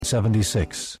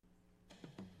1976.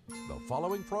 The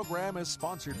following program is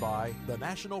sponsored by the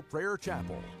National Prayer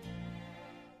Chapel.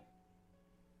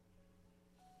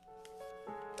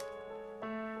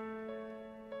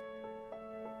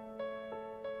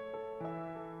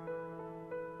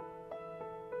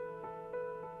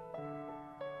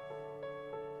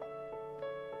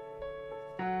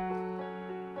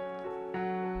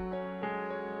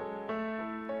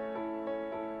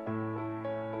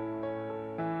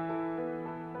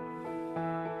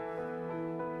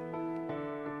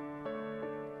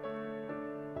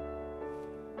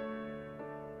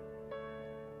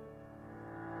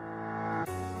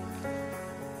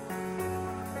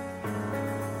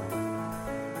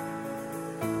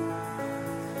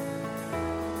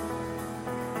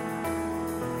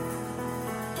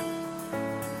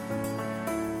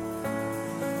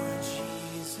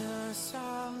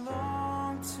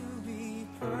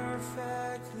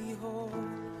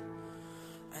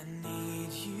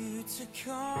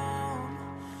 Come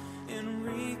and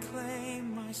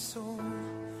reclaim my soul.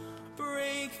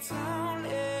 Break down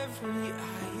every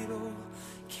idol,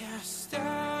 cast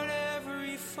out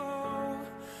every foe.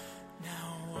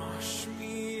 Now wash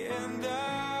me and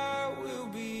I will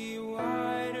be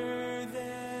whiter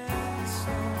than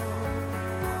snow.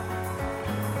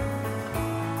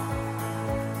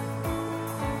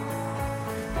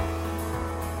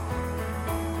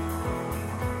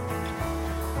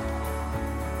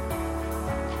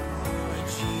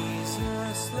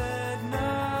 Let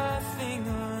nothing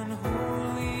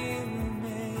unholy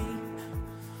remain.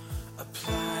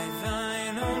 Apply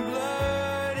thine own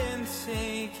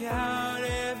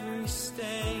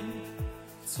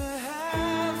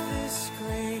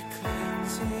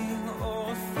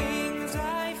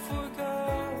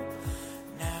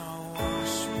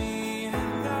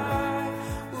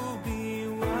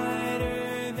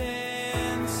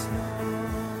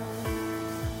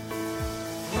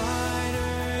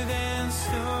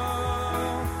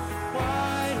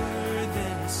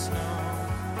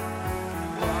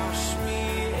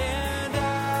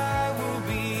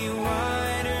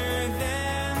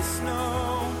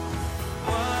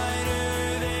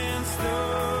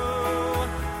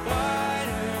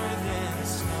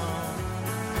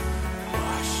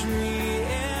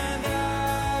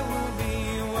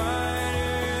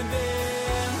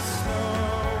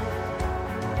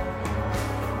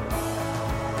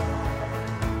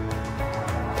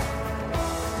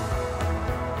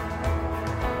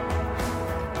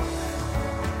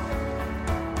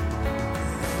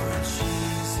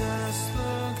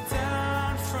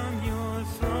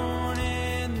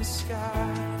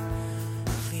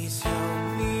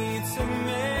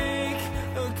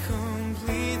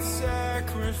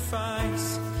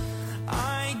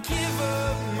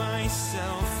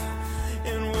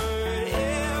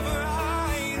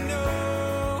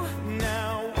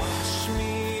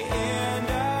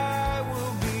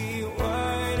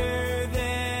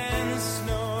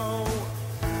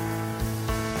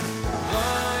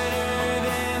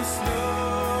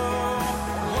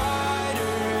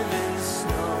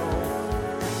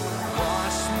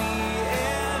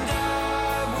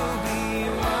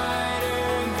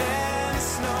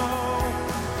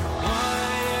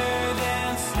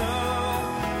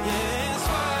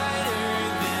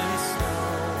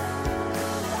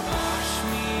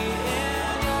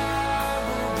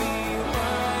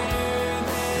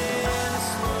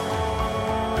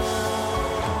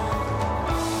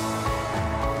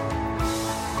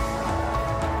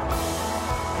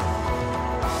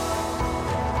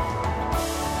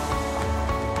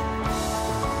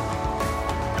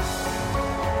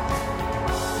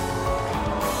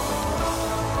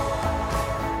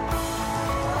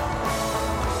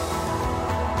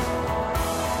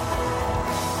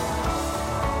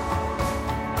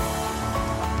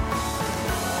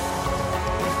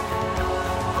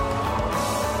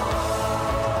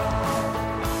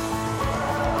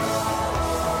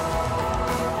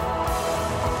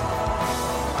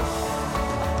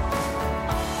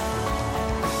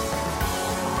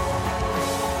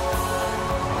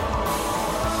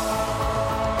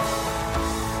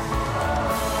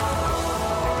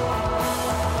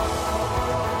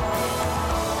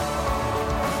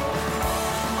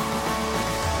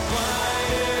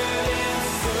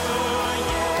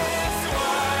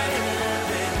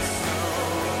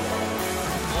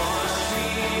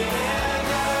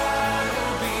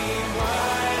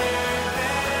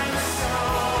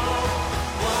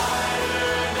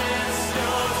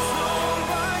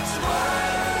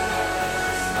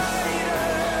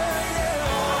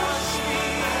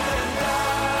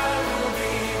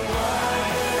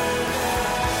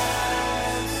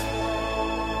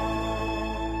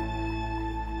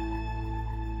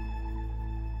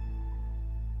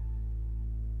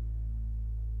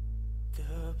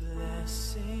The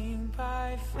blessing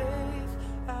by faith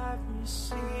I've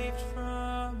received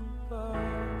from above.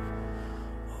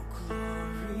 Oh,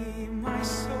 glory, my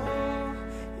soul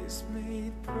is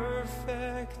made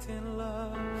perfect in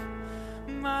love.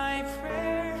 My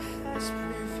prayer has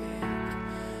prevailed.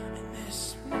 In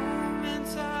this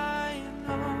moment I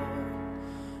know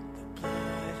the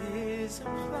blood is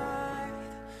applied.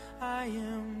 I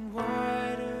am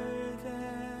whiter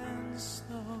than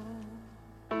snow.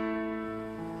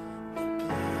 The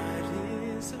blood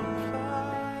is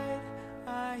applied.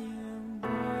 I am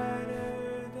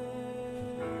whiter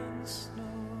than snow.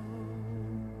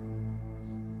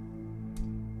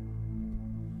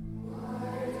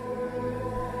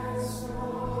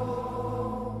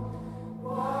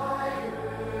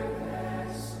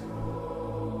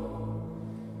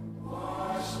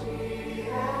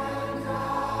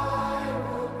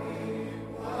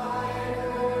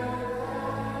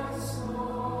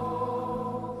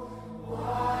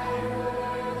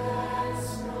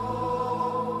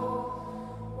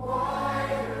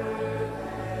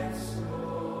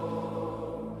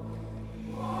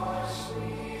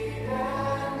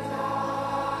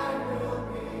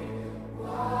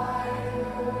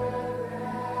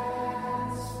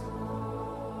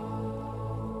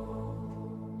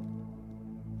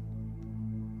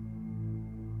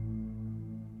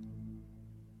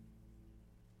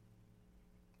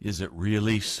 Is it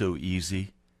really so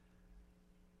easy?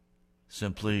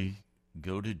 Simply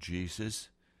go to Jesus,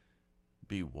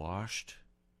 be washed,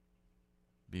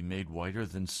 be made whiter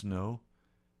than snow?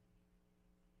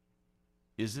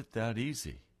 Is it that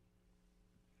easy?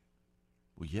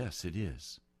 Well, yes, it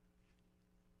is.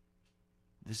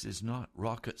 This is not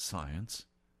rocket science.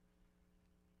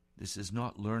 This is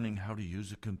not learning how to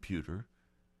use a computer.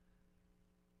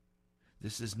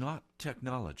 This is not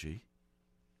technology.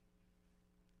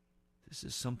 This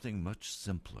is something much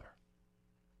simpler.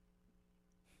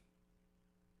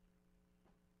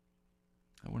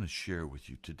 I want to share with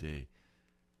you today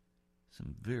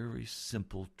some very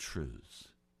simple truths.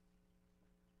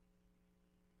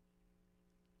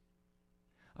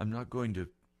 I'm not going to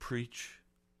preach.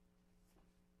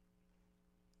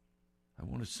 I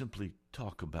want to simply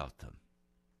talk about them.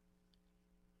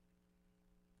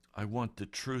 I want the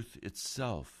truth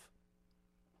itself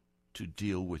to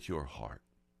deal with your heart,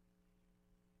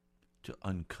 to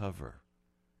uncover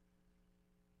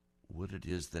what it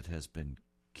is that has been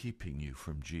keeping you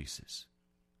from Jesus.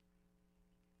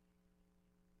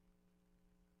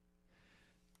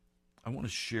 I want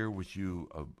to share with you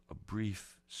a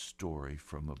brief story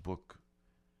from a book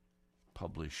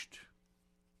published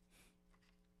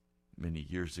many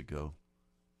years ago.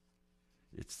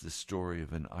 It's the story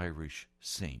of an Irish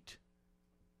saint.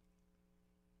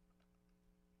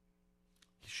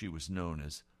 She was known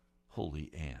as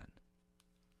Holy Anne.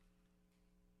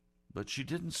 But she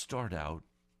didn't start out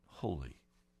holy.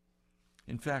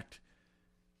 In fact,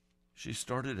 she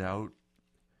started out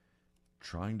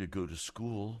trying to go to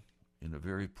school in a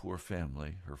very poor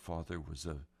family. Her father was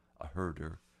a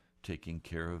herder, taking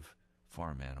care of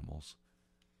farm animals.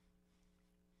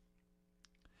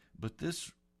 But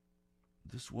this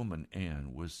woman,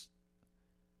 Anne, was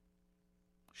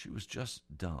just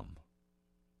dumb.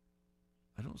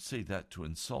 I don't say that to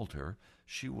insult her.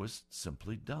 She was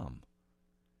simply dumb.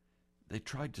 They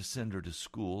tried to send her to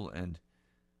school, and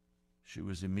she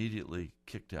was immediately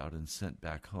kicked out and sent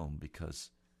back home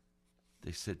because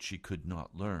they said she could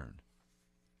not learn.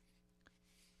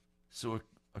 So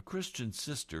a Christian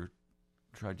sister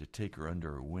tried to take her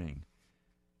under her wing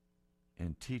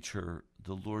and teach her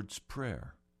the Lord's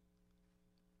Prayer.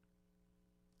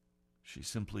 She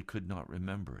simply could not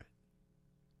remember it.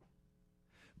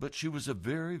 But she was a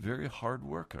very, very hard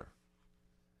worker.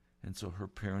 And so her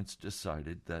parents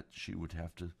decided that she would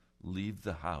have to leave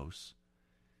the house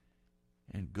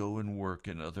and go and work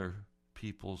in other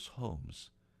people's homes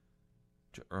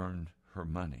to earn her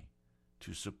money,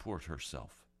 to support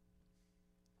herself.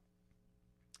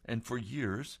 And for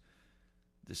years,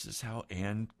 this is how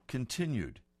Anne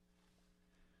continued.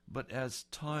 But as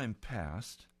time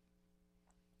passed,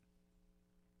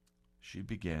 she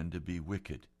began to be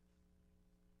wicked,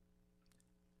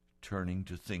 turning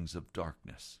to things of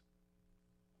darkness.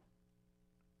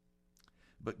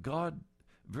 But God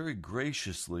very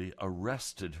graciously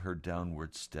arrested her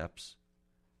downward steps.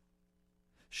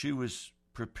 She was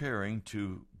preparing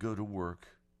to go to work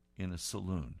in a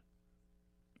saloon.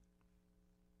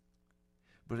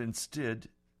 But instead,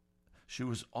 she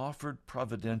was offered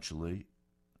providentially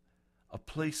a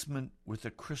placement with a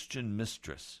Christian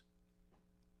mistress.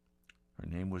 Her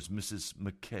name was Mrs.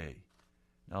 McKay.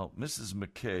 Now, Mrs.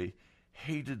 McKay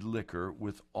hated liquor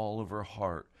with all of her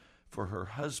heart, for her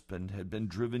husband had been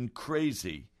driven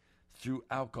crazy through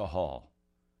alcohol,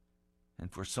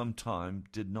 and for some time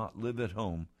did not live at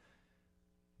home,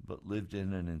 but lived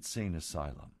in an insane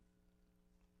asylum.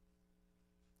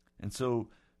 And so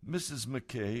Mrs.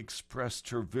 McKay expressed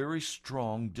her very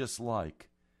strong dislike,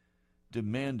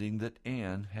 demanding that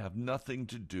Anne have nothing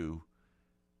to do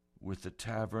with the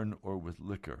tavern or with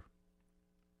liquor.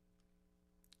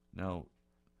 Now,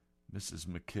 Mrs.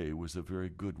 McKay was a very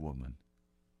good woman.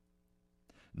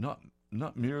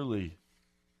 Not merely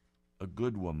a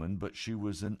good woman, but she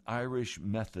was an Irish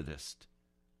Methodist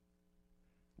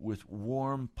with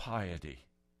warm piety.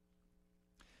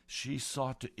 She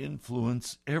sought to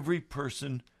influence every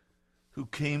person who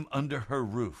came under her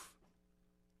roof.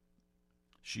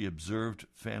 She observed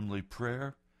family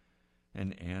prayer,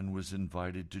 and Anne was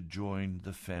invited to join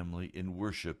the family in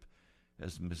worship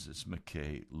as Mrs.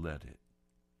 McKay led it.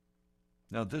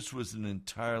 Now, this was an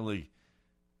entirely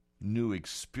new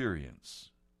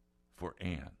experience for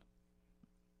Anne.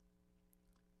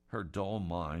 Her dull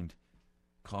mind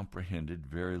comprehended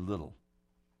very little.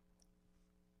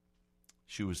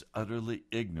 She was utterly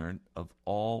ignorant of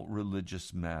all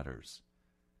religious matters.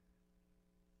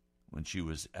 When she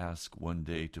was asked one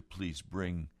day to please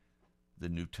bring the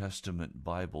New Testament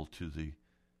Bible to the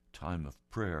time of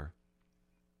prayer,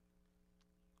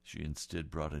 she instead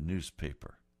brought a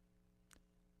newspaper.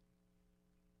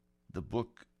 The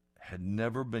book had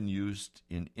never been used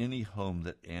in any home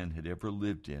that Anne had ever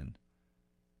lived in.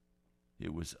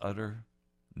 It was utter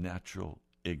natural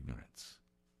ignorance.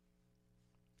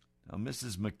 Now,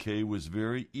 Mrs. McKay was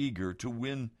very eager to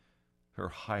win her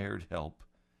hired help,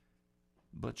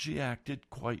 but she acted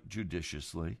quite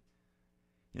judiciously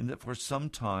in that for some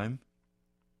time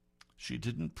she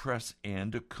didn't press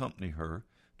Anne to accompany her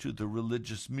to the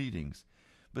religious meetings,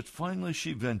 but finally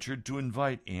she ventured to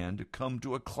invite Anne to come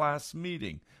to a class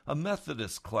meeting, a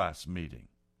Methodist class meeting.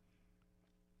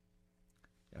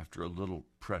 After a little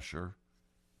pressure,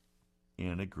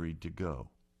 Anne agreed to go.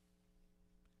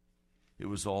 It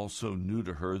was all so new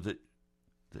to her that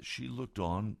she looked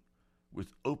on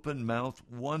with open-mouthed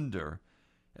wonder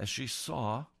as she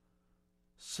saw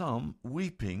some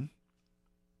weeping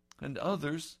and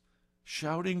others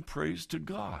shouting praise to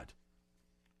God.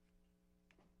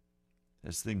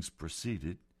 As things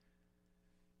proceeded,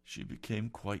 she became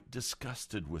quite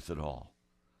disgusted with it all.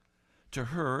 To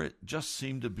her, it just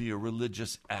seemed to be a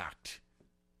religious act.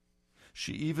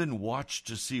 She even watched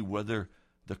to see whether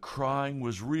the crying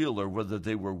was real or whether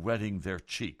they were wetting their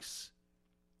cheeks.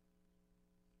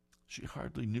 She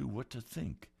hardly knew what to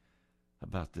think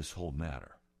about this whole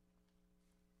matter.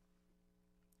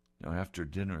 Now, after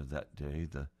dinner that day,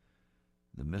 the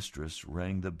mistress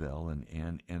rang the bell, and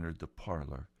Anne entered the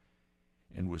parlor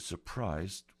and was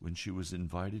surprised when she was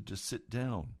invited to sit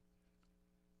down.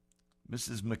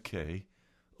 Mrs. McKay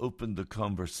opened the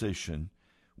conversation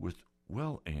with,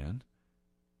 "Well, Anne,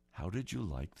 how did you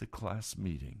like the class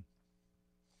meeting?"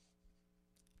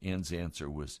 Anne's answer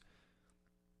was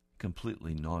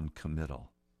completely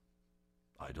non-committal.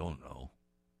 "I don't know."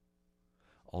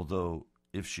 Although,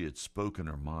 if she had spoken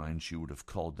her mind, she would have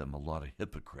called them a lot of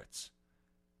hypocrites.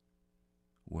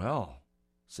 "Well,"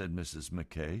 said Mrs.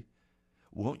 McKay,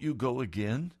 "won't you go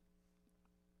again?"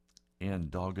 Anne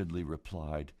doggedly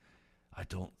replied, "I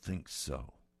don't think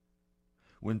so."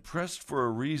 When pressed for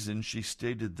a reason, she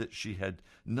stated that she had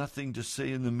nothing to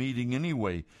say in the meeting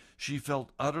anyway. She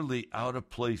felt utterly out of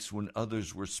place when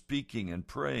others were speaking and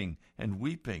praying and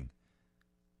weeping,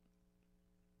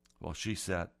 while she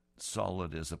sat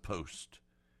solid as a post.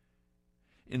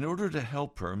 In order to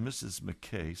help her, Mrs.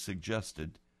 McKay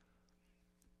suggested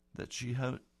that she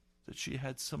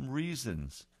had some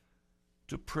reasons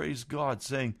to praise God,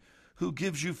 saying, "Who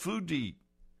gives you food to eat?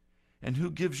 And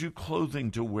who gives you clothing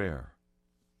to wear?"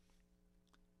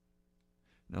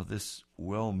 Now, this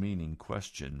well-meaning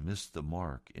question missed the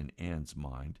mark in Anne's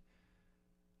mind,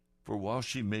 for while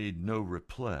she made no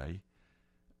reply,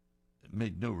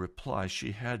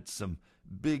 she had some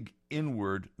big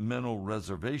inward mental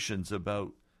reservations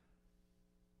about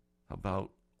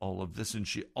all of this, and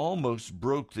she almost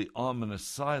broke the ominous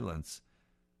silence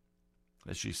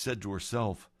as she said to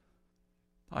herself,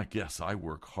 "I guess I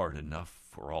work hard enough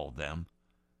for all them."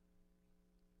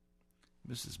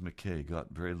 Mrs. McKay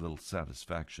got very little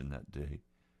satisfaction that day,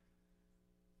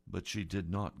 but she did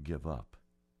not give up.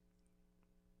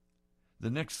 The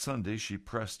next Sunday she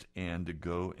pressed Anne to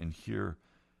go and hear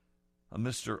a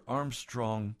Mr.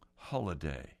 Armstrong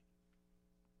Holiday.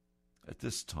 At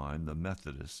this time, the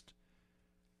Methodists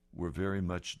were very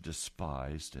much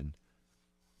despised and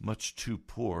much too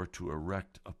poor to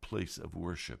erect a place of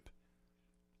worship.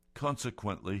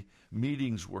 Consequently,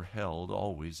 meetings were held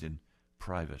always in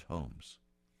private homes.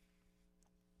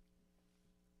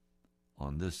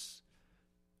 On this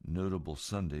notable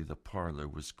Sunday, the parlor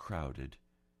was crowded,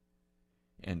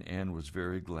 and Anne was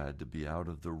very glad to be out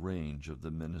of the range of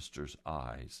the minister's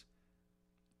eyes.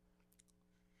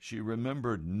 She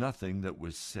remembered nothing that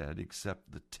was said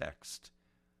except the text,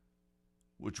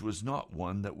 which was not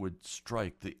one that would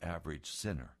strike the average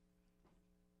sinner.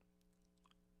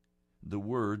 The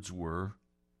words were,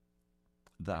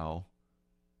 "Thou,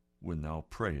 when thou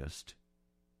prayest,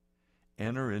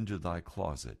 enter into thy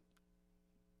closet,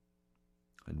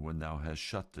 and when thou hast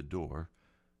shut the door,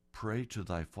 pray to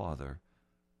thy Father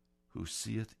who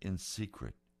seeth in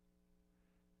secret,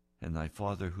 and thy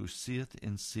Father who seeth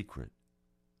in secret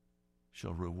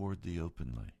shall reward thee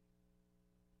openly."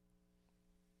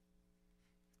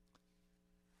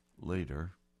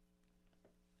 Later,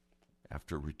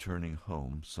 after returning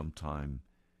home sometime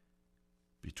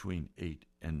between 8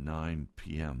 and 9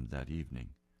 p.m. that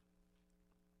evening,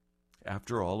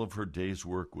 after all of her day's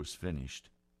work was finished,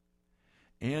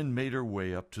 Anne made her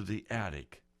way up to the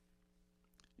attic.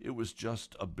 It was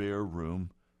just a bare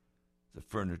room, the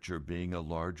furniture being a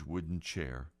large wooden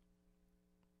chair.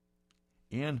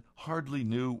 Anne hardly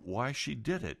knew why she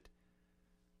did it,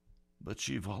 but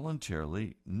she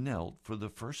voluntarily knelt for the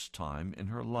first time in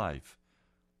her life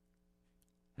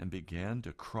and began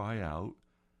to cry out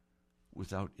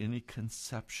without any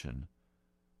conception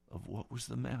of what was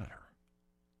the matter.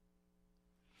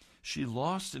 She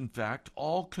lost, in fact,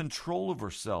 all control of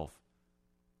herself.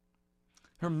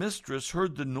 Her mistress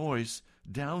heard the noise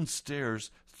downstairs,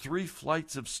 3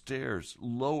 flights of stairs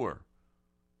lower.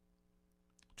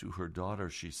 To her daughter,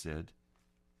 she said,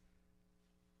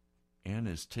 "Anne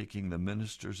is taking the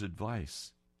minister's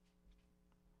advice."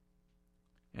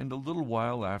 And a little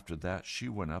while after that, she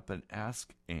went up and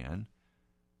asked Anne,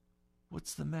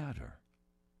 "What's the matter?"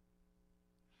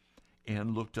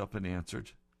 Anne looked up and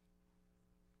answered,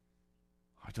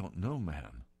 "I don't know,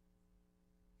 ma'am."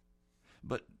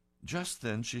 But just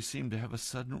then she seemed to have a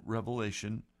sudden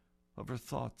revelation of her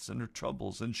thoughts and her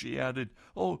troubles, and she added,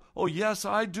 Oh, yes,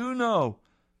 I do know.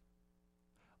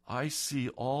 I see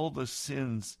all the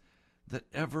sins that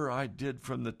ever I did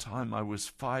from the time I was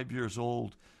 5 years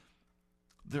old.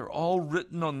 They're all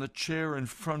written on the chair in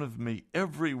front of me,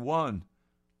 every one."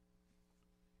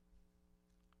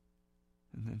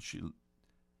 And then she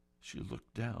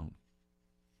looked down,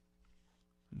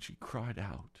 and she cried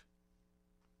out,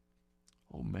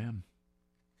 "Oh, ma'am,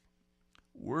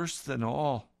 worse than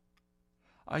all,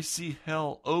 I see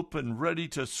hell open, ready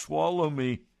to swallow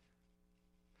me."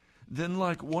 Then,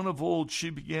 like one of old, she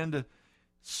began to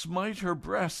smite her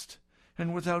breast,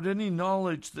 and without any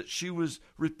knowledge that she was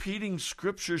repeating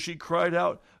Scripture, she cried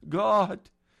out, "God,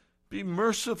 be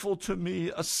merciful to me,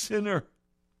 a sinner."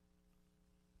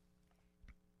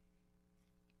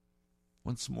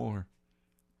 Once more,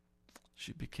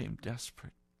 she became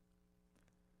desperate,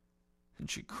 and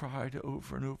she cried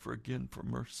over and over again for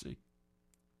mercy.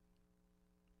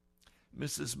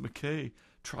 Mrs. McKay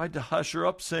tried to hush her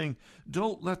up, saying,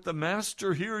 "Don't let the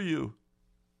master hear you."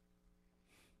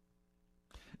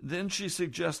 Then she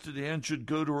suggested Anne should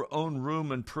go to her own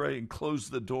room and pray and close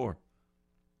the door.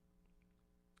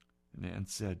 And Anne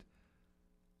said,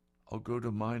 "I'll go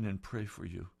to mine and pray for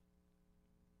you."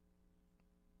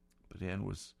 But Anne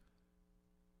was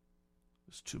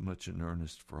too much in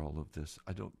earnest for all of this.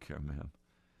 "I don't care, ma'am.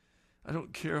 I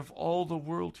don't care if all the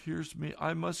world hears me.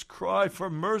 I must cry for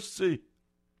mercy."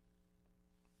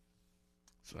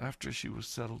 So after she was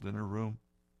settled in her room,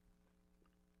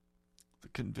 the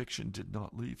conviction did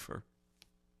not leave her.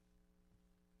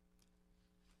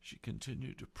 She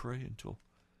continued to pray until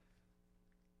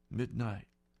midnight,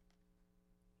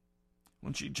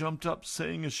 when she jumped up,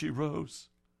 saying as she rose,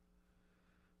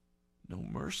 "No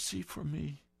mercy for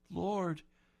me, Lord?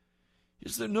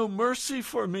 Is there no mercy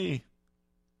for me?"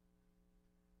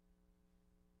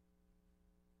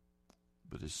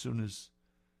 But as soon as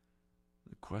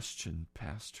the question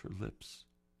passed her lips,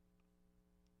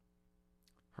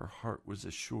 her heart was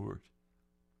assured.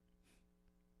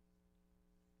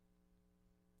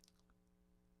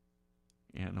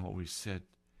 Anne always said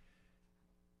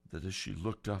that as she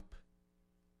looked up,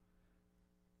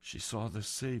 she saw the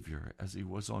Savior as he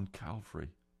was on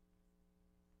Calvary.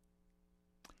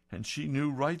 And she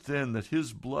knew right then that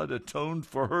his blood atoned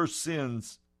for her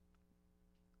sins.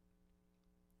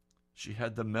 She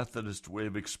had the Methodist way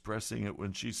of expressing it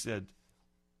when she said,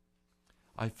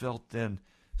 "I felt then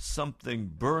something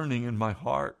burning in my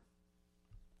heart.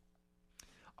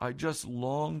 I just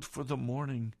longed for the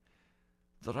morning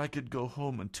that I could go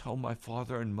home and tell my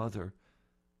father and mother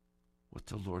what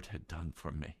the Lord had done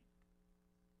for me.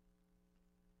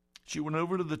 She went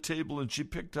over to the table and she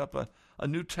picked up a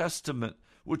New Testament,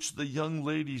 which the young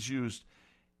ladies used,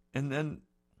 and then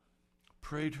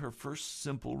prayed her first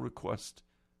simple request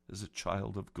as a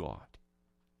child of God.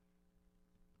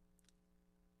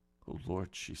 "O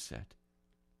Lord," she said,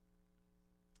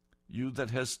 "you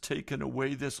that has taken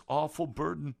away this awful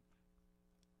burden,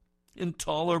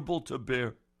 intolerable to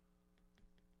bear,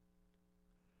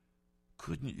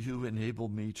 couldn't you enable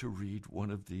me to read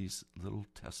one of these little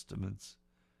testaments?"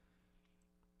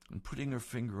 And putting her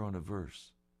finger on a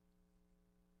verse,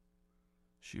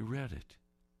 she read it.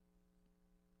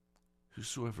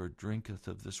 "Whosoever drinketh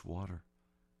of this water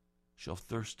shall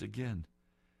thirst again,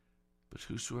 but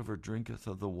whosoever drinketh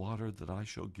of the water that I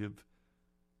shall give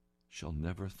shall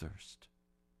never thirst."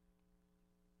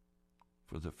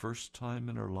 For the first time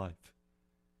in her life,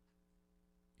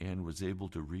 Anne was able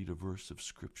to read a verse of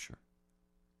Scripture.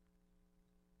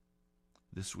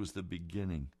 This was the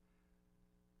beginning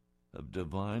of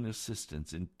divine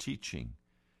assistance in teaching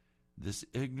this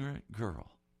ignorant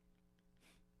girl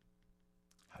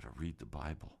how to read the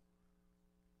Bible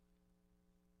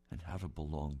and how to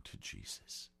belong to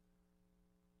Jesus.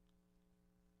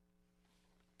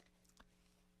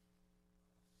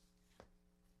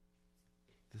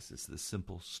 This is the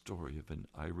simple story of an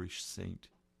Irish saint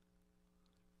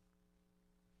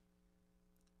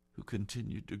who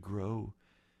continued to grow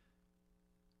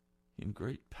in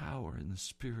great power in the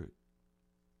Spirit.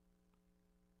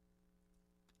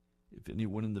 If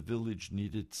anyone in the village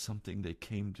needed something, they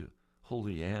came to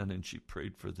Holy Anne and she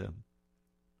prayed for them.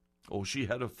 Oh, she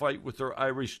had a fight with her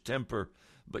Irish temper,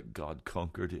 but God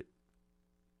conquered it.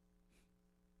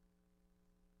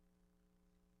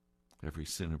 Every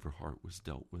sin of her heart was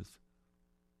dealt with.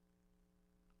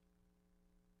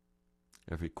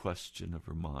 Every question of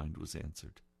her mind was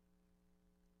answered.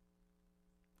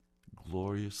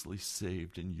 Gloriously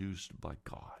saved and used by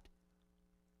God.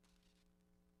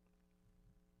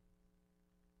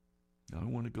 Now I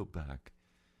want to go back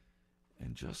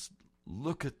and just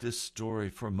look at this story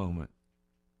for a moment.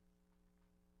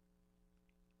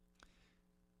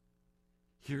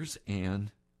 Here's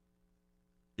Anne,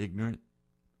 ignorant,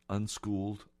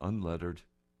 unschooled, unlettered,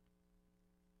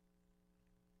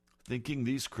 thinking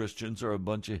these Christians are a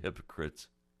bunch of hypocrites.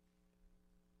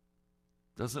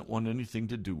 Doesn't want anything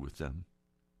to do with them.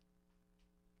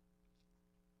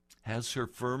 Has her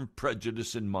firm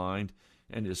prejudice in mind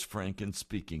and is frank in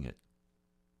speaking it.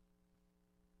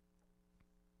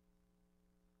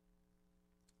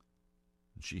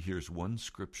 And she hears one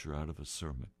scripture out of a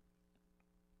sermon.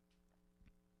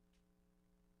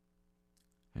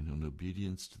 And in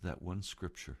obedience to that one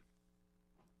scripture,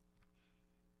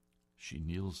 she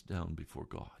kneels down before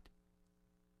God.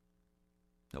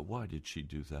 Now, why did she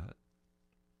do that?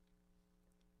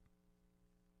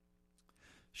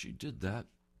 She did that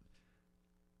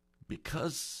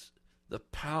because the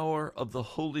power of the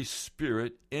Holy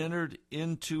Spirit entered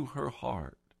into her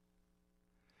heart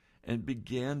and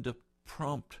began to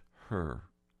prompt her,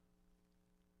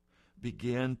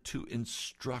 began to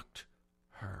instruct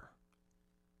her.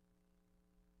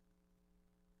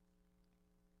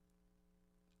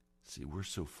 See, we're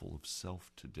so full of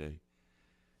self today.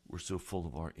 We're so full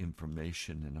of our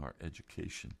information and our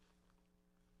education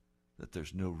that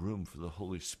there's no room for the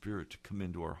Holy Spirit to come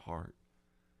into our heart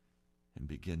and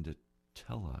begin to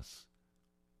tell us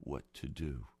what to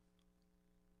do.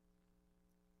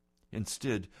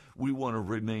 Instead, we want to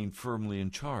remain firmly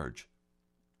in charge.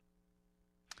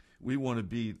 We want to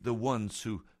be the ones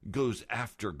who goes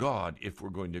after God if we're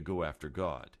going to go after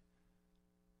God.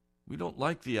 We don't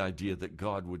like the idea that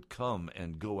God would come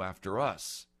and go after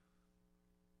us.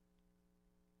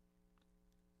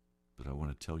 But I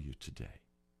want to tell you today,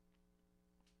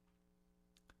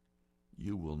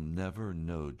 you will never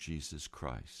know Jesus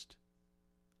Christ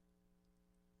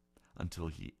until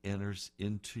he enters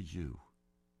into you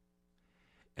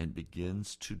and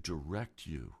begins to direct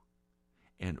you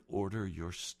and order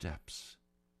your steps.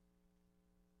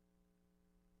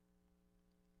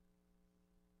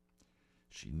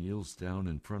 She kneels down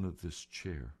in front of this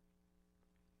chair.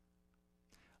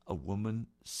 A woman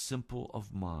simple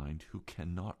of mind who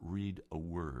cannot read a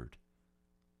word.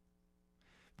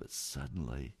 But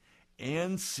suddenly,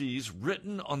 Anne sees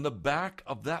written on the back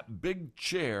of that big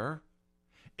chair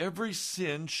every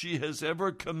sin she has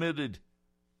ever committed.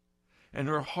 And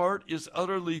her heart is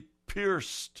utterly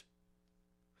pierced.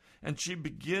 And she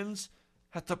begins,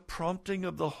 at the prompting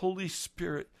of the Holy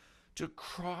Spirit, to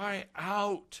cry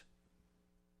out,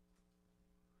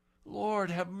 "Lord,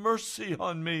 have mercy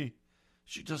on me."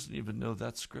 She doesn't even know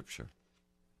that scripture.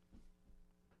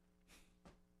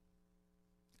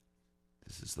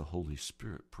 This is the Holy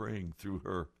Spirit praying through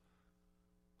her.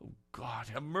 Oh God,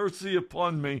 have mercy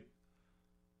upon me.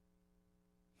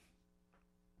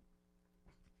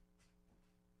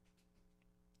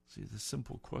 See, the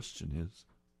simple question is,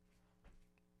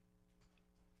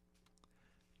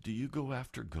 do you go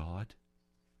after God,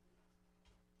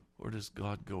 or does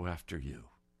God go after you?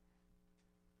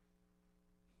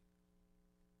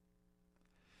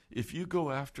 If you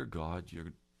go after God,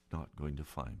 you're not going to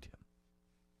find him.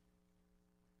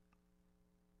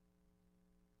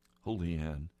 Holy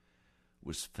Anne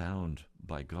was found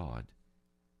by God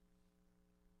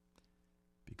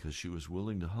because she was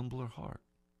willing to humble her heart.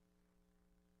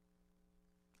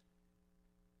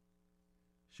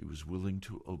 She was willing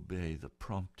to obey the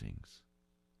promptings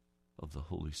of the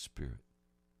Holy Spirit.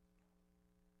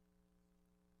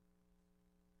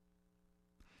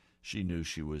 She knew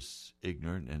she was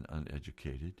ignorant and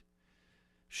uneducated.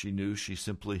 She knew she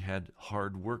simply had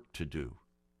hard work to do.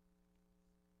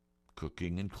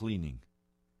 Cooking and cleaning,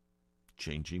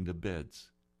 changing the beds,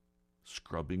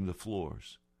 scrubbing the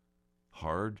floors.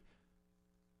 Hard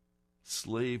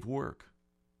slave work.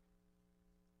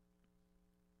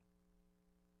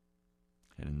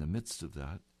 And in the midst of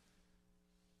that,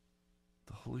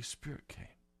 the Holy Spirit came.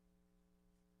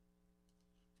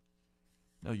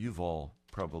 Now, you've all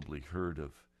probably heard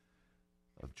of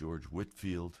George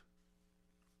Whitefield.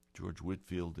 George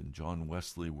Whitefield and John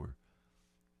Wesley were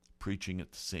preaching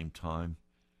at the same time.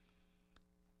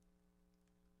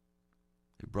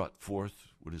 They brought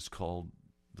forth what is called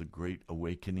the Great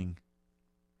Awakening.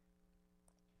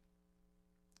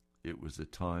 It was a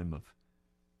time of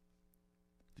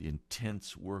the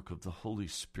intense work of the Holy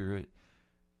Spirit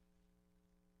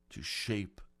to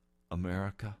shape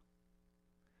America,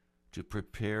 to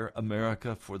prepare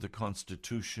America for the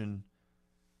Constitution,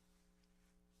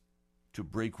 to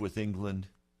break with England,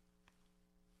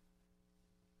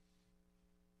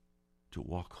 to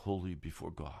walk holy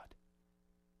before God.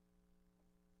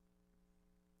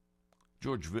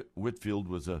 George Whitefield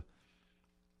was a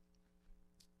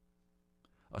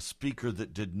speaker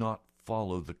that did not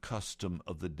follow the custom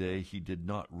of the day. He did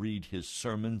not read his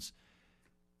sermons.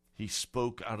 He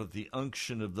spoke out of the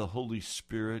unction of the Holy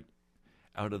Spirit,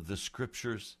 out of the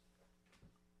Scriptures.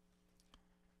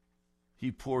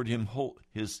 He poured himself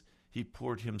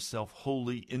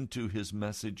wholly into his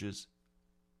messages.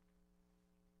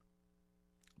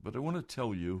 But I want to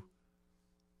tell you,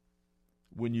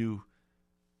 when you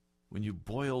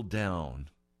boil down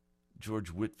George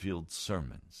Whitefield's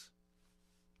sermons,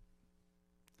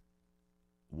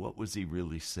 what was he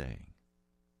really saying?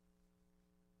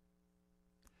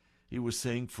 He was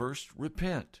saying, first,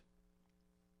 repent.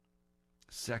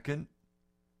 Second,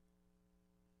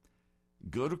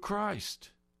 go to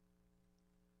Christ.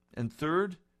 And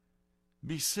third,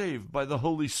 be saved by the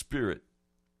Holy Spirit.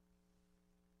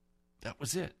 That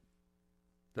was it.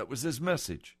 That was his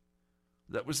message.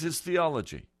 That was his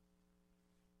theology.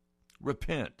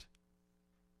 Repent.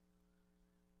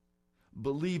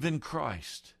 Believe in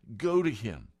Christ. Go to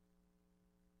him.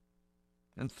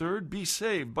 And third, be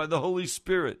saved by the Holy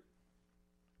Spirit.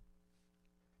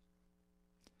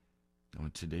 Now,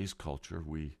 in today's culture,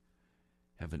 we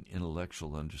have an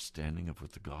intellectual understanding of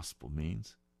what the gospel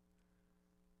means.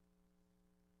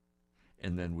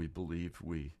 And then we believe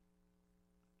we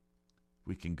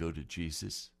can go to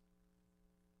Jesus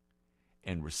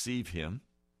and receive him,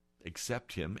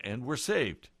 accept him, and we're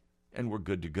saved, and we're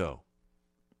good to go.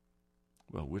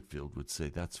 Well, Whitefield would say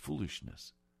that's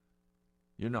foolishness.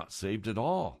 You're not saved at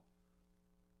all.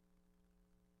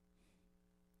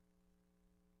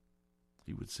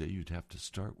 He would say you'd have to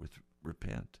start with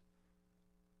repent.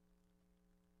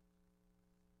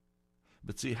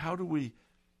 But see, how do we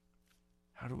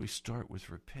start with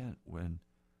repent when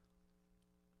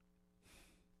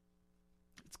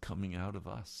it's coming out of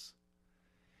us?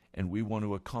 And we want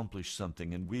to accomplish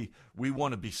something, and we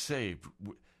want to be saved.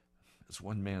 As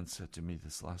one man said to me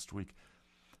this last week,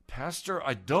 Pastor,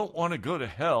 I don't want to go to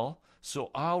hell,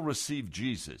 so I'll receive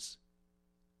Jesus.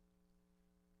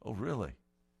 Oh, really?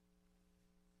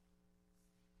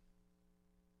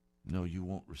 No, you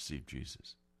won't receive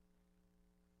Jesus,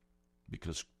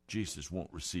 because Jesus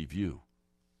won't receive you.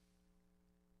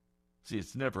 See,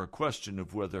 it's never a question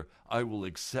of whether I will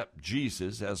accept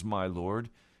Jesus as my Lord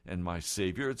and my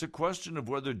Savior. It's a question of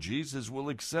whether Jesus will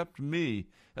accept me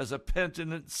as a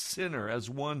penitent sinner, as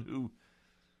one who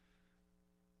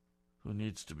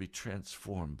needs to be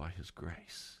transformed by his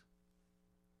grace.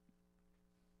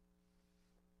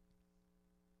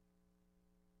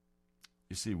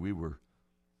 You see, we were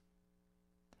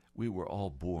all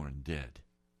born dead.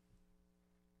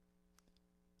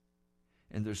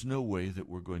 And there's no way that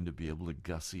we're going to be able to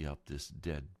gussy up this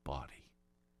dead body,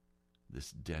 this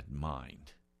dead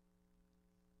mind.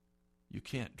 You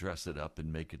can't dress it up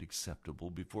and make it acceptable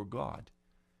before God.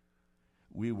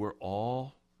 We were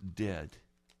all dead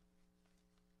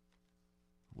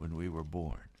when we were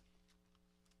born.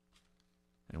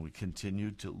 And we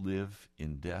continued to live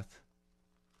in death,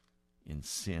 in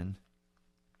sin,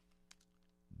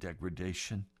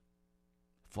 degradation,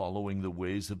 following the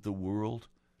ways of the world,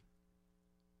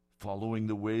 following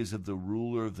the ways of the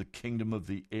ruler of the kingdom of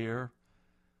the air,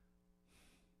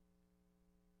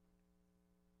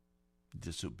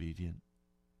 disobedient,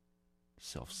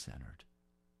 self-centered.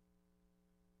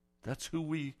 That's who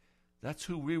we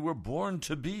were born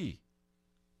to be.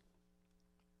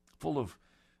 Full of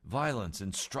violence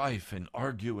and strife and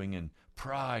arguing and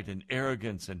pride and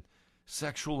arrogance and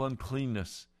sexual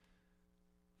uncleanness.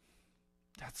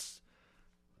 That's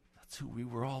who we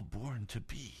were all born to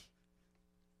be.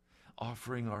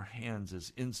 Offering our hands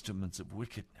as instruments of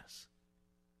wickedness.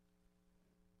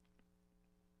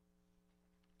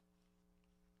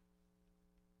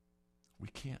 We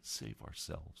can't save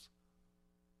ourselves.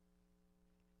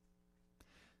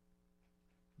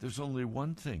 There's only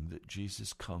one thing that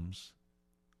Jesus comes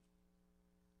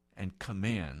and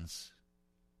commands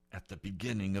at the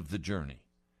beginning of the journey.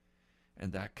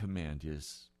 And that command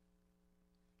is,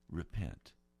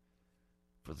 repent,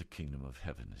 for the kingdom of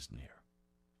heaven is near.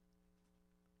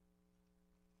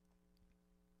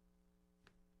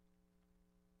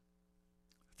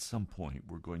 At some point,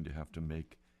 we're going to have to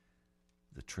make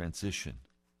the transition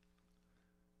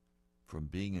from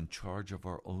being in charge of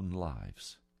our own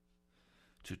lives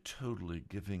to totally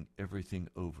giving everything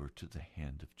over to the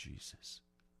hand of Jesus.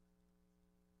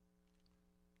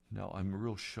 Now, I'm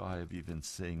real shy of even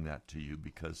saying that to you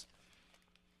because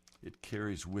it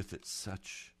carries with it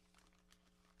such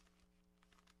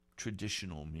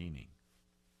traditional meaning.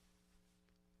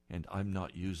 And I'm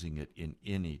not using it in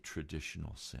any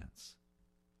traditional sense.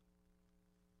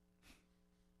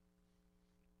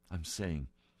 I'm saying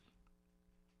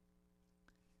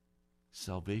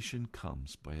salvation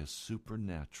comes by a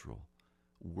supernatural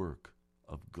work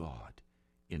of God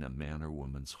in a man or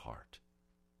woman's heart.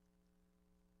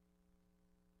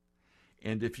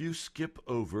 And if you skip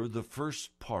over the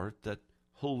first part that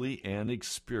Holy Anne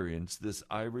experienced, this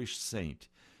Irish saint,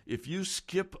 if you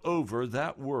skip over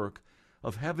that work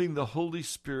of having the Holy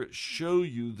Spirit show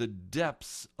you the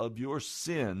depths of your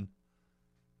sin,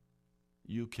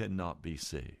 you cannot be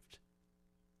saved.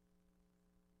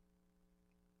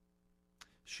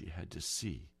 She had to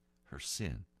see her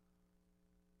sin.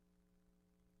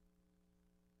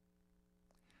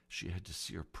 She had to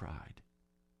see her pride.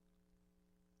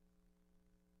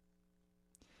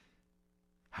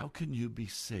 How can you be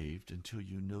saved until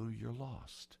you know you're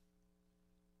lost?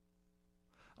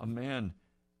 A man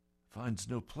finds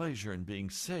no pleasure in being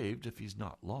saved if he's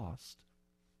not lost.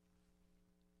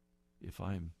 If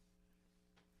I'm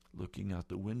looking out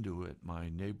the window at my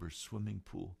neighbor's swimming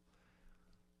pool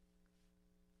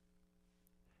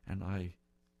and I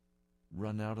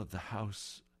run out of the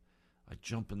house, I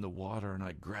jump in the water and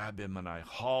I grab him and I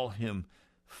haul him,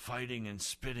 fighting and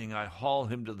spitting, I haul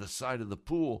him to the side of the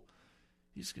pool,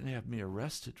 he's going to have me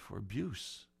arrested for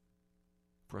abuse,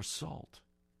 for assault.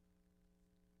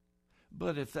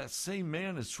 But if that same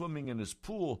man is swimming in his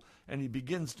pool and he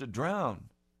begins to drown,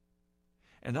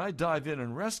 and I dive in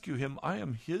and rescue him, I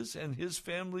am his and his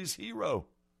family's hero.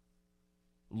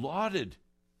 Lauded.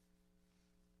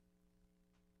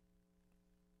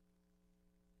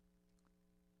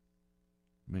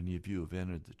 Many of you have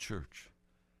entered the church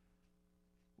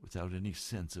without any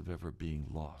sense of ever being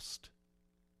lost,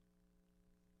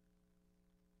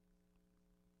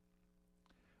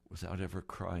 without ever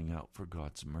crying out for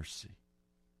God's mercy.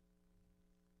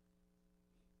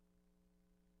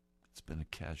 It's been a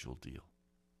casual deal.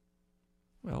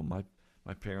 Well, my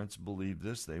parents believe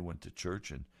this. They went to church,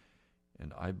 and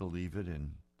I believe it,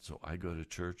 and so I go to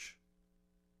church.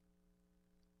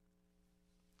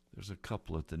 There's a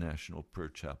couple at the National Prayer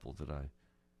Chapel that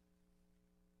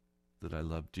I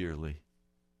love dearly.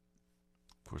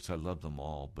 Of course, I love them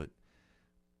all, but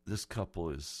this couple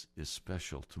is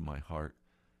special to my heart.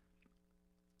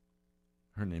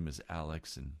 Her name is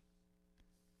Alex, and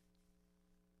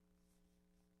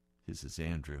his is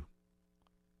Andrew.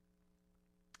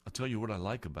 I'll tell you what I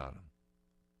like about them.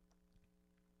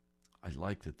 I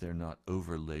like that they're not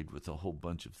overlaid with a whole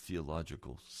bunch of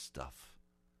theological stuff.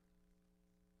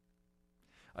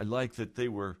 I like that they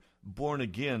were born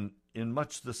again in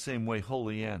much the same way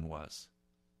Holy Anne was.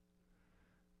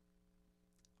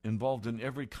 Involved in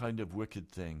every kind of wicked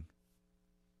thing.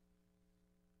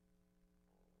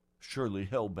 surely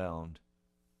hell-bound.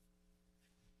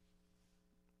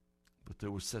 But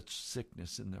there was such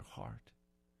sickness in their heart,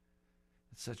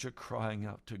 and such a crying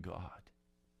out to God.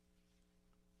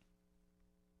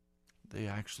 They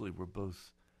actually were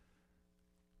both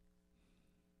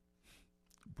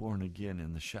born again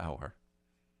in the shower.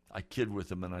 I kid with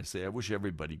them and I say, I wish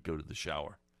everybody'd go to the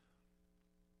shower.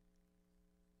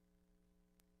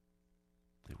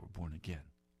 They were born again.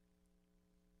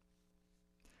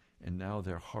 And now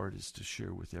their heart is to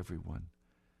share with everyone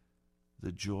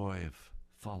the joy of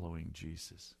following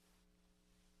Jesus.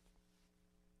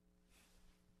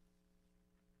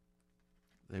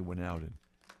 They went out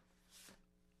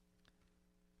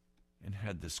and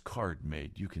had this card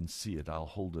made. You can see it. I'll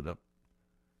hold it up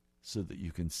so that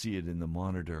you can see it in the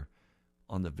monitor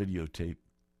on the videotape.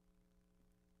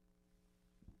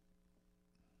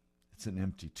 It's an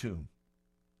empty tomb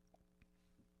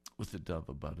with a dove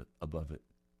above it.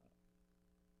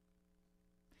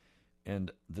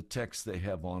 And the text they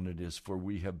have on it is, "For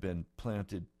we have been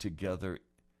planted together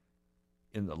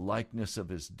in the likeness of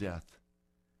his death.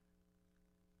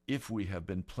 If we have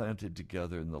been planted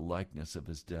together in the likeness of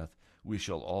his death, we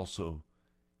shall also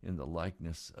in the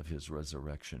likeness of his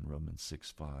resurrection," Romans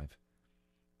 6:5.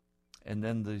 And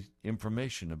then the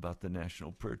information about the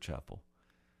National Prayer Chapel.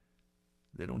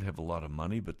 They don't have a lot of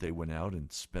money, but they went out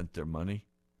and spent their money.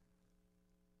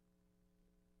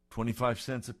 25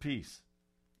 cents a piece.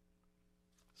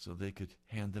 So they could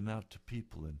hand them out to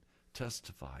people and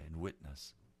testify and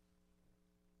witness.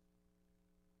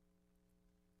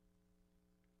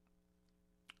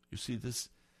 You see, this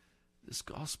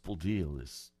gospel deal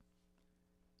is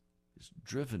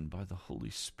driven by the Holy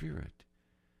Spirit.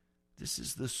 This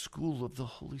is the school of the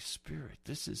Holy Spirit.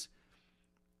 This is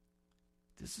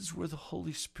where the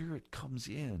Holy Spirit comes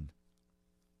in.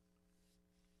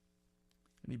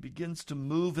 And he begins to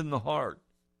move in the heart.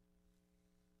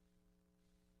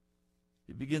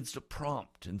 He begins to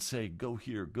prompt and say, go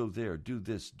here, go there, do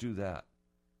this, do that.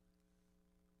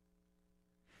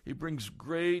 He brings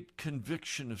great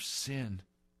conviction of sin.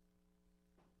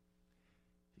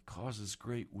 He causes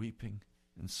great weeping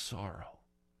and sorrow.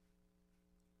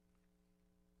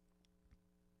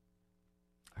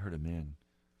 I heard a man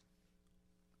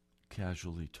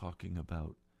casually talking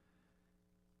about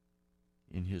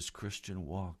in his Christian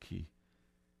walk, he'll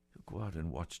go out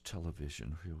and watch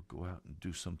television, or he'll go out and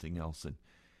do something else,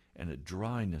 and a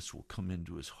dryness will come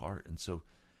into his heart, and so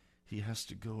he has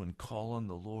to go and call on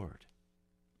the Lord.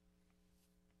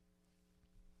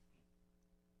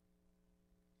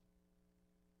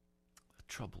 That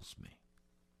troubles me.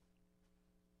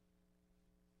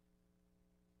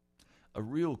 A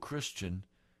real Christian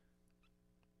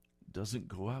doesn't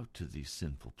go out to these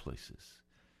sinful places.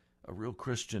 A real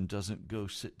Christian doesn't go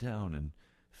sit down and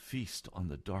feast on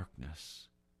the darkness.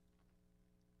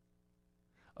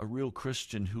 A real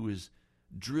Christian who is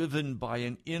driven by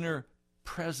an inner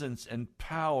presence and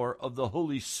power of the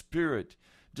Holy Spirit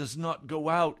does not go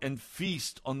out and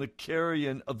feast on the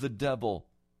carrion of the devil.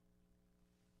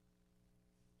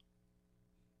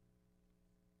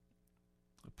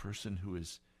 A person who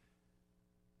is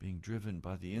being driven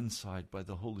by the inside by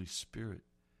the Holy Spirit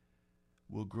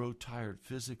will grow tired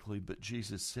physically, but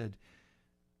Jesus said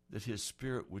that his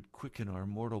Spirit would quicken our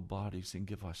mortal bodies and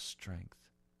give us strength.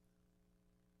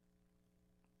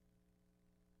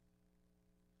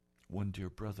 One dear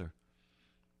brother,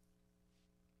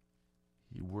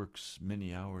 he works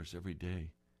many hours every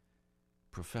day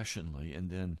professionally, and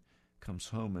then comes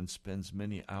home and spends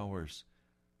many hours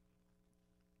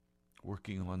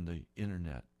working on the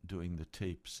internet, doing the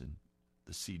tapes and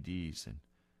the CDs. And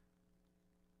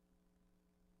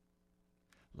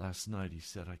last night he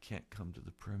said, I can't come to the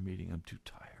prayer meeting, I'm too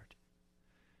tired.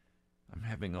 I'm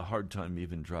having a hard time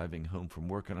even driving home from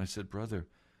work. And I said, brother,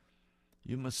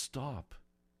 you must stop.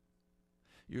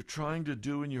 You're trying to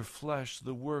do in your flesh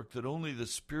the work that only the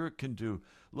Spirit can do.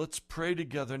 Let's pray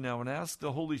together now and ask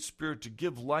the Holy Spirit to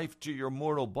give life to your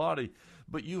mortal body.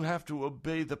 But you have to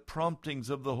obey the promptings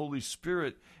of the Holy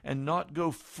Spirit and not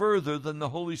go further than the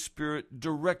Holy Spirit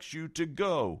directs you to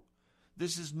go.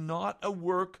 This is not a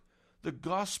work. The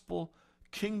gospel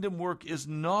kingdom work is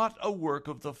not a work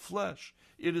of the flesh.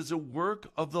 It is a work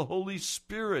of the Holy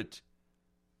Spirit.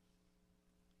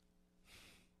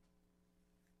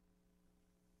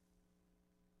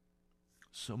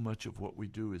 So much of what we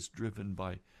do is driven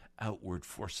by outward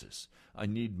forces. I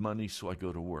need money, so I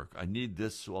go to work. I need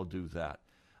this, so I'll do that.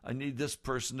 I need this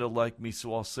person to like me,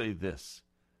 so I'll say this.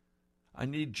 I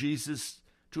need Jesus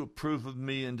to approve of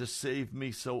me and to save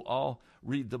me, so I'll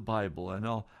read the Bible, and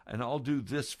I'll do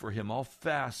this for him. I'll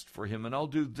fast for him, and I'll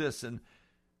do this. And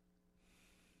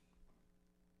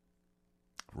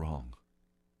wrong?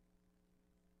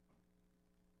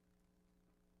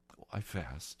 I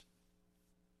fast.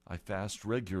 I fast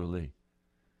regularly.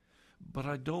 But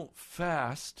I don't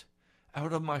fast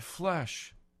out of my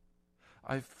flesh.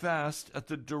 I fast at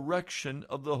the direction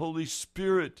of the Holy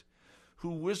Spirit, who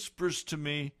whispers to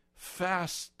me,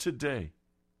 fast today.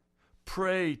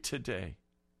 Pray today.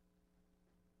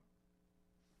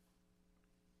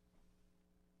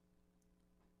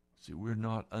 See, we're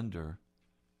not under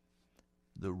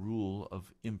the rule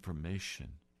of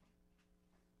information.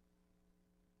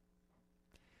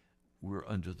 We're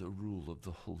under the rule of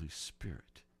the Holy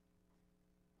Spirit.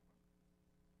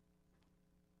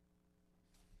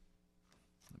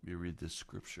 Let me read this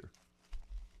scripture.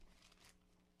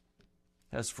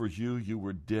 As for you, you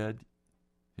were dead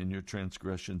in your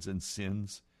transgressions and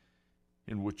sins,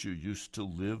 in which you used to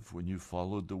live when you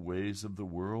followed the ways of the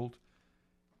world,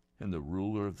 and the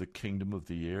ruler of the kingdom of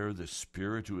the air, the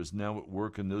Spirit who is now at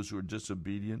work in those who are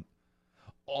disobedient.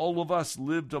 All of us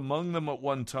lived among them at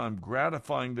one time,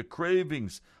 gratifying the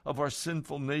cravings of our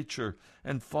sinful nature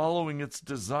and following its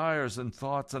desires and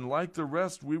thoughts. And like the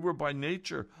rest, we were by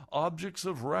nature objects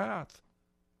of wrath.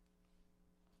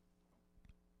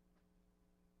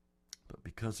 But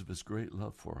because of his great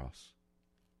love for us,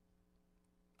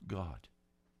 God,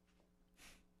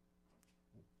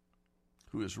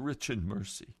 who is rich in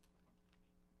mercy,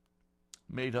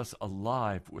 made us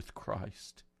alive with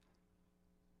Christ,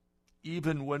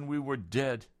 even when we were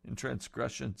dead in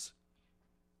transgressions.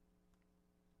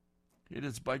 It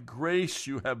is by grace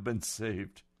you have been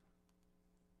saved.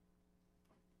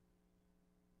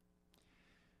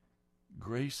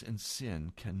 Grace and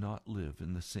sin cannot live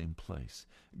in the same place.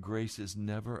 Grace is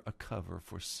never a cover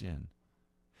for sin.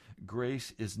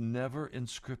 Grace is never in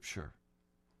Scripture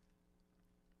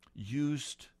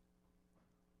used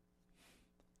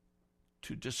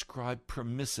to describe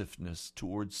permissiveness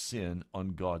towards sin on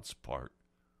God's part.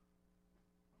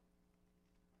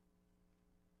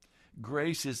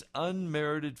 Grace is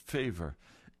unmerited favor.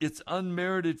 It's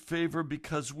unmerited favor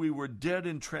because we were dead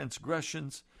in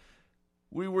transgressions.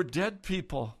 We were dead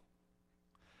people.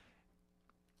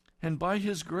 And by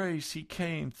his grace, he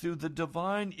came through the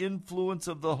divine influence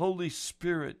of the Holy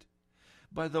Spirit.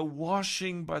 By the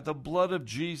washing, by the blood of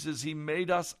Jesus, he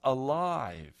made us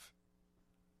alive.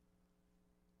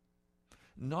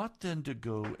 Not then to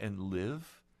go and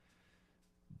live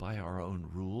by our own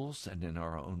rules and in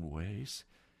our own ways,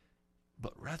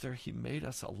 but rather he made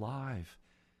us alive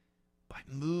by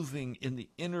moving in the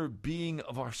inner being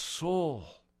of our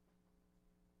soul.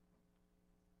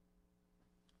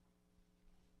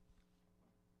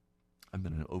 I'm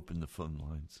going to open the phone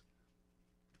lines.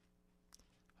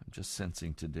 I'm just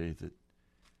sensing today that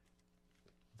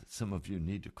some of you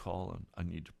need to call and I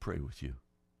need to pray with you.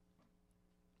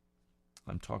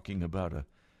 I'm talking about a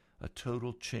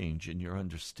total change in your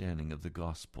understanding of the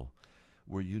gospel,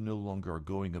 where you no longer are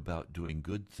going about doing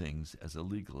good things as a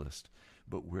legalist,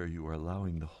 but where you are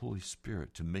allowing the Holy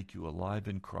Spirit to make you alive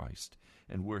in Christ,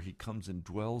 and where he comes and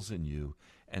dwells in you,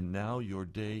 and now your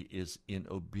day is in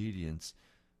obedience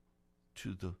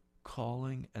to the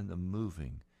calling and the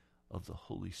moving of the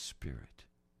Holy Spirit.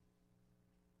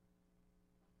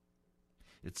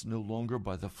 It's no longer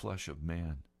by the flesh of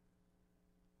man.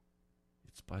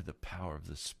 It's by the power of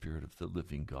the Spirit of the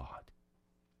living God.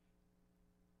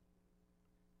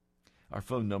 Our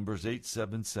phone number is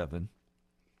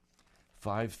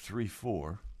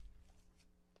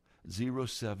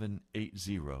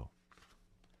 877-534-0780.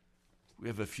 We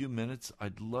have a few minutes.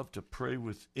 I'd love to pray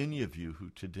with any of you who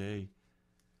today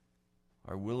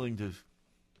are willing to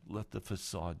let the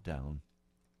facade down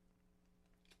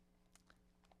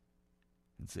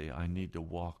and say, I need to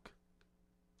walk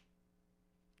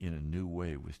in a new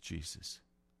way with Jesus.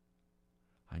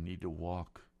 I need to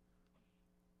walk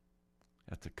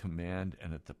at the command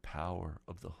and at the power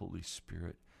of the Holy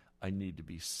Spirit. I need to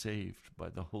be saved by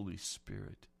the Holy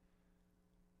Spirit.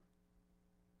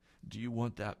 Do you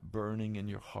want that burning in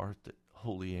your heart that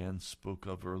Holy Ann spoke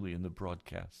of early in the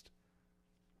broadcast?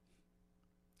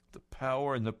 The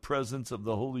power and the presence of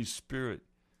the Holy Spirit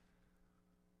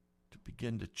to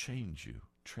begin to change you,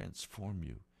 transform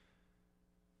you,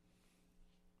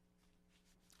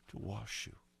 to wash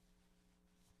you,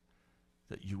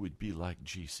 that you would be like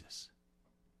Jesus.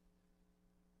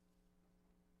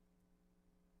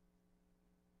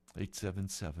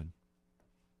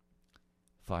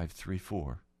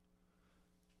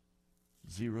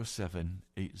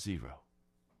 877-534-0780.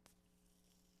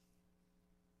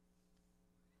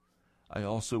 I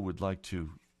also would like to,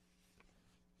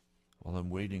 while I'm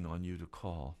waiting on you to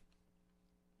call,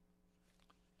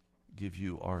 give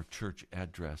you our church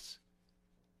address.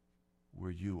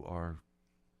 where you are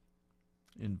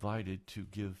invited to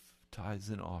give tithes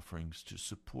and offerings to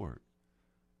support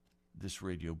this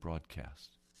radio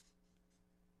broadcast.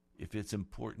 If it's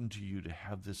important to you to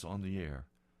have this on the air,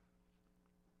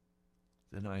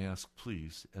 then I ask,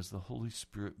 please, as the Holy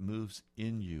Spirit moves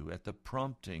in you at the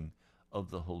prompting of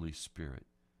the Holy Spirit,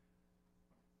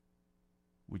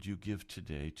 would you give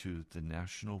today to the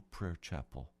National Prayer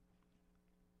Chapel,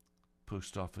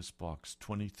 Post Office Box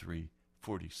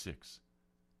 2346,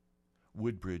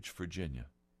 Woodbridge, Virginia,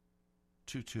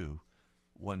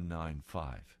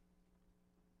 22195.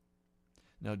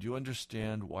 Now, do you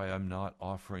understand why I'm not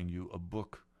offering you a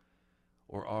book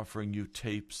or offering you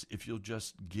tapes if you'll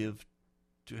just give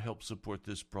to help support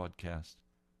this broadcast?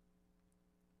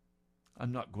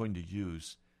 I'm not going to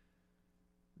use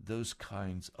those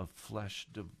kinds of flesh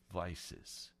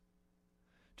devices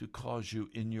to cause you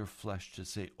in your flesh to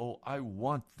say, oh, I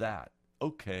want that.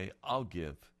 Okay, I'll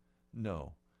give.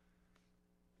 No.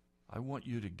 I want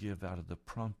you to give out of the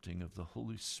prompting of the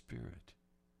Holy Spirit,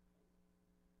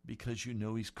 because you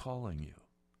know He's calling you.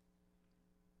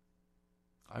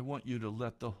 I want you to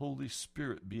let the Holy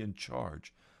Spirit be in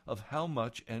charge of how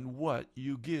much and what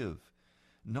you give,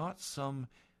 not some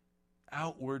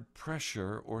outward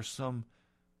pressure or some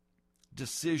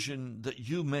decision that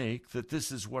you make that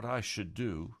this is what I should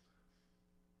do.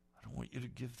 I don't want you to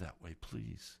give that way,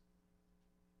 please.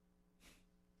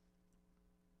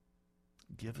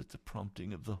 Give at the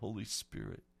prompting of the Holy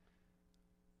Spirit.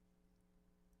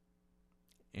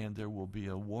 And there will be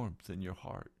a warmth in your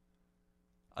heart,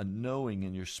 a knowing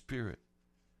in your spirit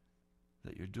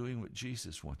that you're doing what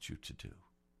Jesus wants you to do.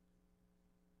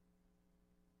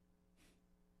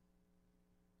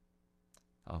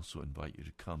 I also invite you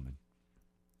to come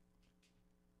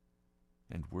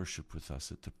and worship with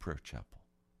us at the Prayer Chapel.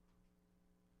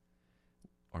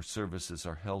 Our services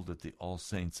are held at the All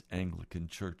Saints Anglican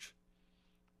Church.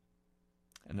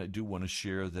 And I do want to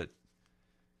share that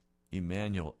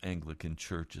Emmanuel Anglican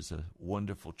Church is a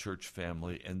wonderful church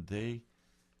family, and they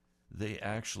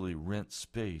actually rent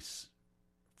space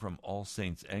from All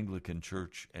Saints Anglican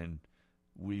Church, and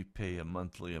we pay a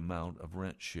monthly amount of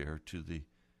rent share to the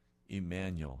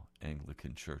Emmanuel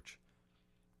Anglican Church.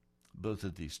 Both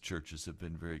of these churches have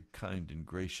been very kind and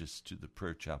gracious to the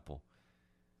Prayer Chapel.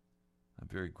 I'm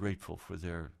very grateful for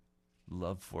their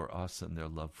love for us and their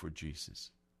love for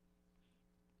Jesus.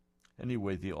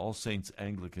 Anyway, the All Saints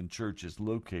Anglican Church is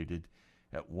located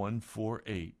at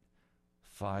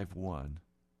 14851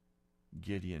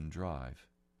 Gideon Drive,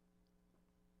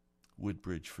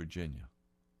 Woodbridge, Virginia,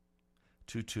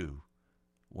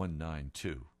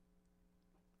 22192.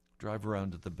 Drive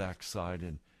around to the back side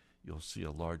and you'll see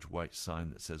a large white sign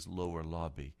that says Lower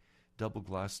Lobby. Double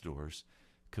glass doors.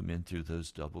 Come in through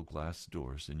those double glass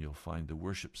doors and you'll find the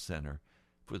worship center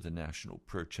for the National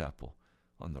Prayer Chapel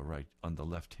on the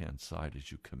left-hand side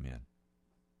as you come in.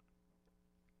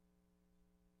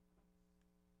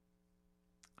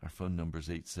 Our phone number is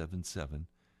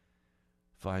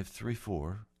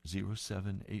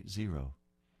 877-534-0780.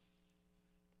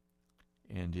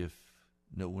 And if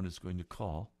no one is going to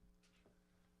call,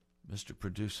 Mr.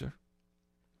 Producer,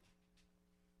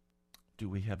 do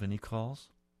we have any calls?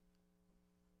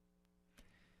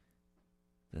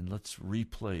 Then let's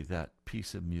replay that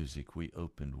piece of music we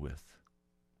opened with.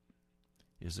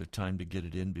 Is there time to get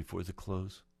it in before the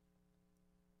close?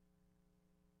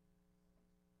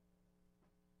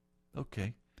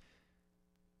 Okay.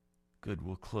 Good,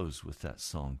 we'll close with that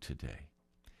song today.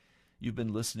 You've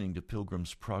been listening to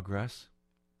Pilgrim's Progress.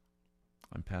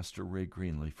 I'm Pastor Ray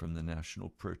Greenley from the National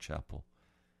Prayer Chapel.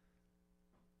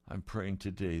 I'm praying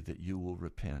today that you will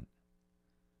repent,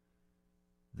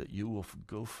 that you will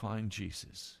go find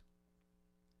Jesus,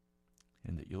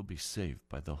 and that you'll be saved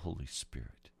by the Holy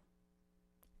Spirit.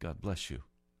 God bless you.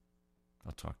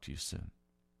 I'll talk to you soon.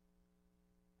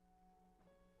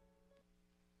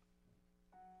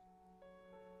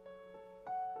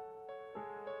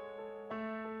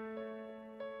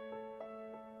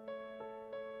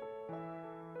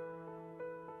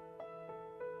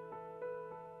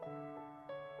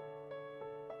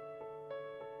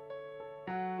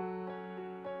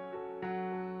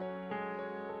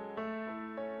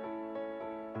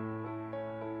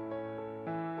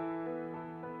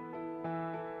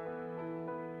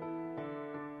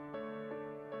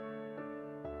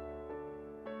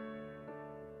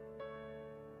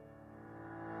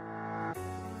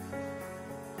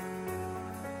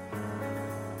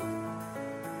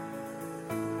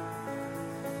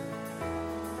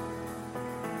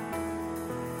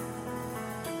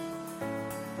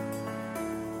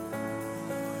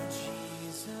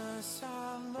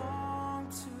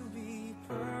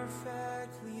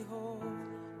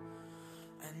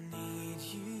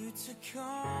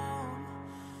 come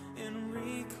and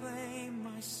reclaim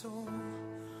my soul.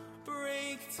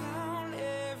 Break down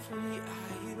every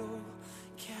idol,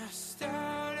 cast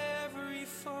out every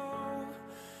foe.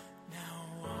 Now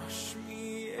wash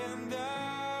me and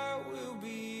I will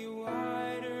be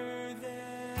whiter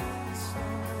than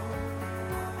snow.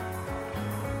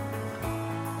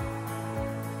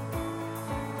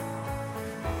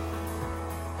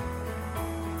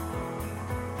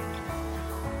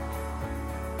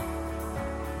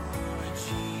 Lord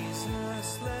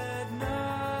Jesus, let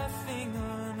nothing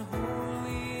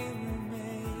unholy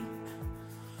remain.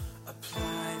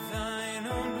 Apply thine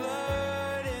own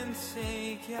blood and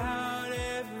take out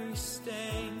every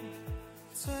stain.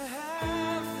 To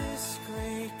have this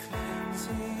great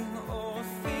cleansing, all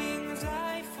things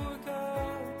I forgo.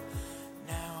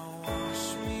 Now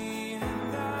wash me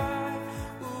and I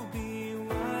will be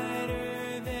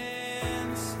whiter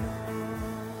than snow.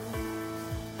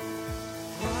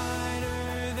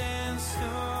 Whiter than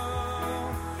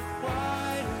snow,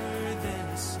 whiter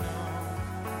than snow.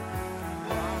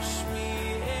 Wash me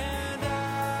and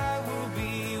I will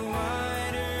be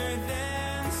whiter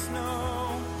than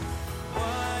snow.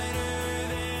 Whiter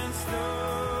than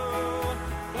snow,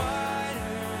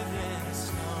 whiter than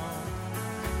snow.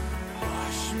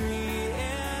 Wash me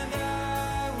and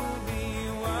I will be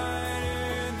whiter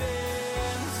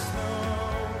than snow.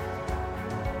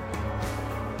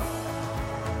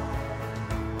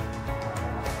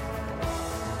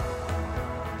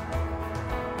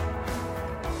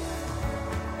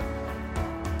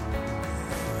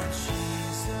 Lord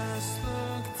Jesus,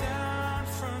 look down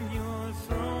from your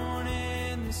throne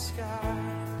in the sky.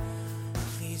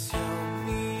 Please help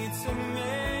me to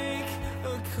make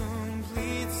a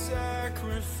complete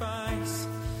sacrifice.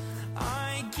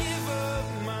 I give up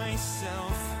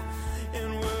myself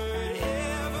and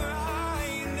whatever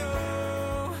I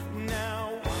know.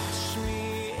 Now wash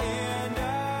me and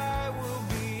I will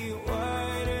be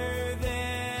whiter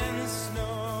than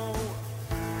snow.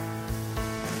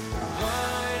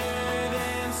 Whiter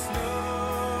than snow,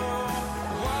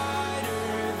 whiter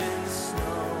than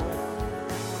snow.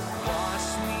 Wash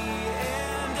me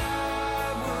and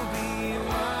I will be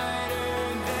whiter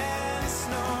than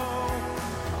snow.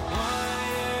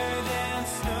 Whiter than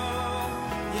snow,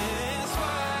 yes,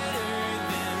 whiter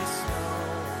than snow.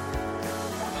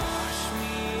 Wash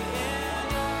me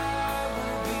and I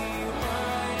will be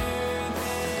whiter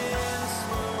than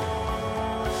snow.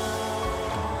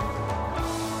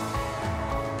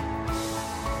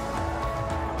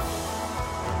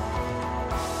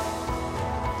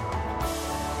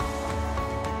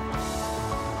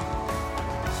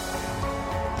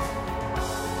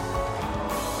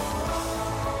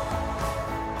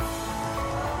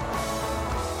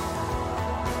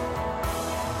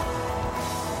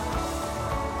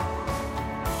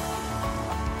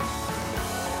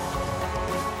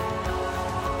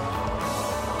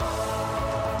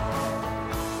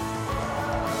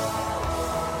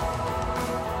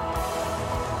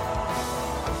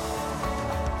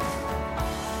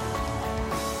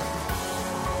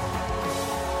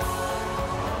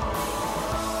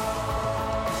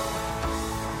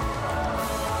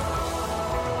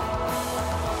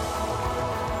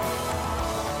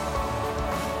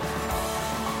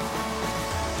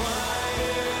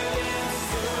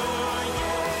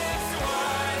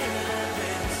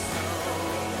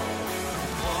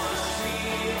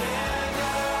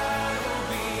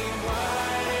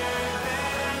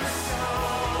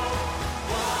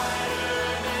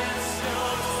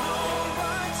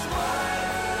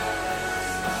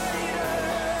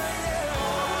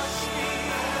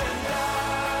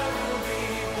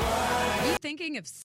 Thinking of